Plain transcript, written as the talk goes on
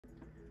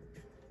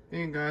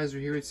Hey guys,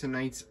 we're here with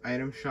tonight's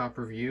item shop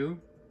review.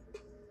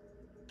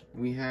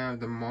 We have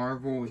the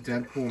Marvel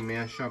Deadpool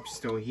mashup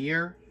still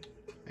here.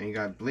 And you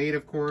got Blade,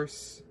 of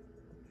course.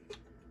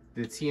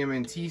 The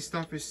TMNT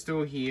stuff is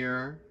still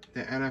here.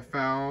 The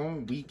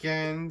NFL,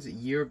 Weekend,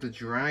 Year of the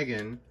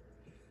Dragon.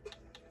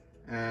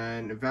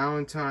 And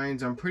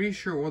Valentine's. I'm pretty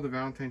sure all the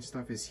Valentine's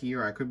stuff is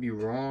here. I could be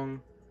wrong.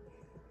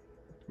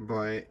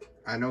 But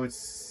I know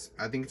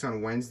I think it's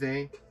on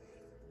Wednesday.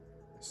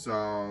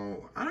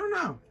 So, I don't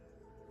know.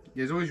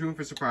 There's always room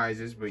for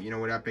surprises, but you know,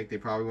 with Epic, they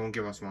probably won't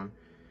give us one.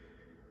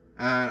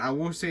 And I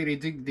will say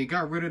they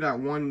got rid of that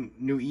one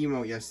new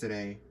emote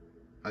yesterday.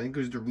 I think it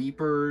was the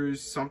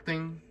Reapers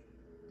something.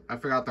 I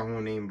forgot the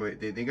whole name, but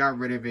they got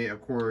rid of it.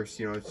 Of course,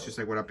 you know, it's just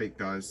like what Epic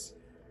does.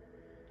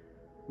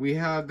 We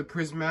have the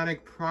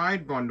Prismatic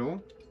Pride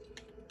bundle.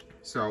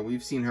 So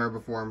we've seen her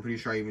before. I'm pretty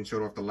sure I even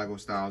showed off the Lego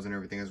styles and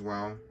everything as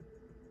well.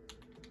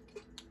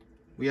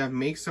 We have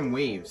Make Some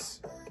Waves.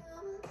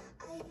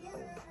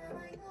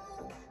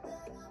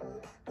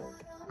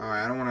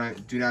 Alright, I don't want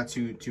to do that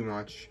too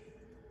much.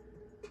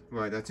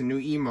 But that's a new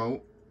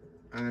emote.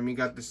 And then we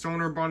got the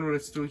Sonar bundle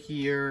that's still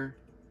here.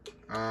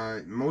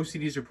 Most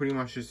of these are pretty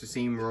much just the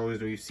same rows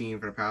that we've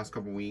seen for the past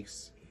couple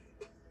weeks.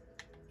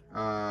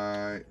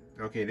 Okay,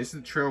 this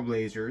is the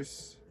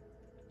Trailblazers.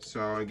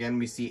 So again,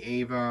 we see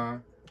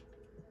Ava,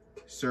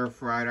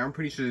 Surf Rider. I'm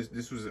pretty sure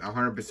this was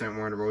 100%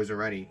 one of the rows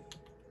already.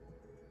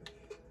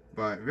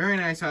 But very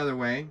nice either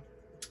way.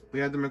 We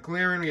have the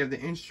McLaren, we have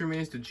the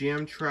instruments, the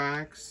jam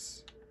tracks.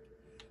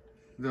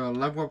 The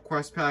Level Up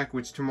Quest Pack,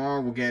 which tomorrow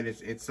we'll get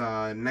its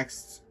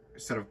next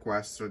set of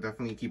quests, so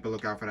definitely keep a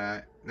lookout for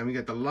that. Then we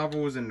get the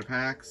levels and the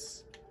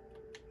packs.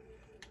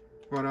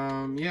 But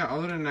yeah,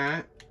 other than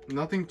that,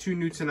 nothing too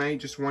new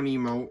tonight, just one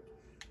emote.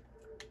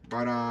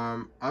 But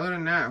other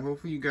than that,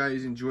 hopefully you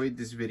guys enjoyed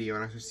this video,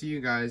 and I shall see you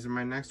guys in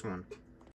my next one.